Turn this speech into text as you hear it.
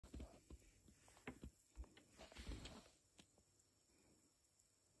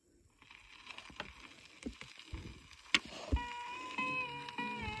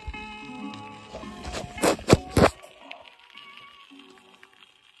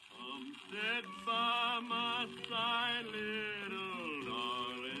Sit by my side, little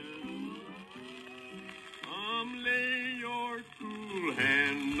darling. Come lay your cool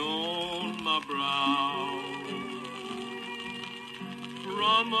hand on my brow.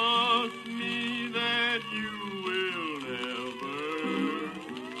 Promise me that you will never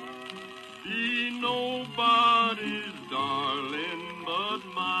be nobody's darling but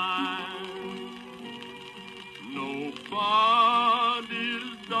mine. Nobody's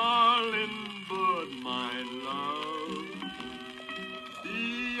darling but my love.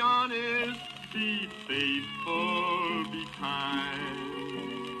 Be honest, be faithful, be kind.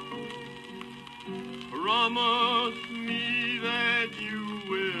 Promise me that you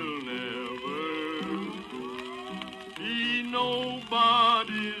will never be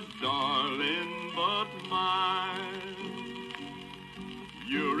nobody's darling but mine.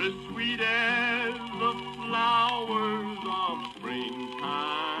 You're as sweet as the flowers of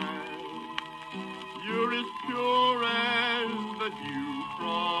springtime. You're as pure as the dew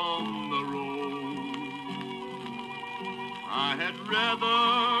from the rose. I had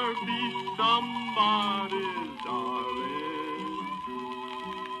rather be somebody's darling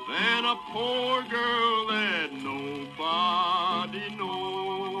than a poor girl that nobody knows.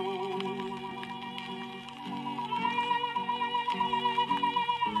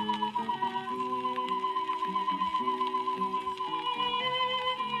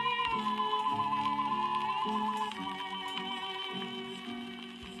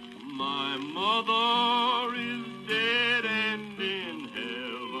 My mother is dead and in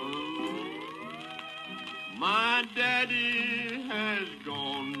heaven. My daddy has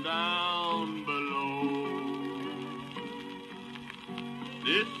gone down below.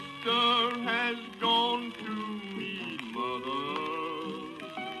 Sister has gone to meet mother,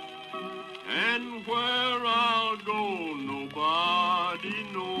 and where I'll go nobody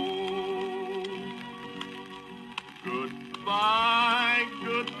knows. Goodbye,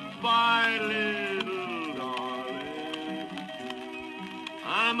 goodbye, little darling.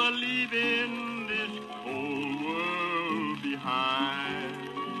 I'm a-leaving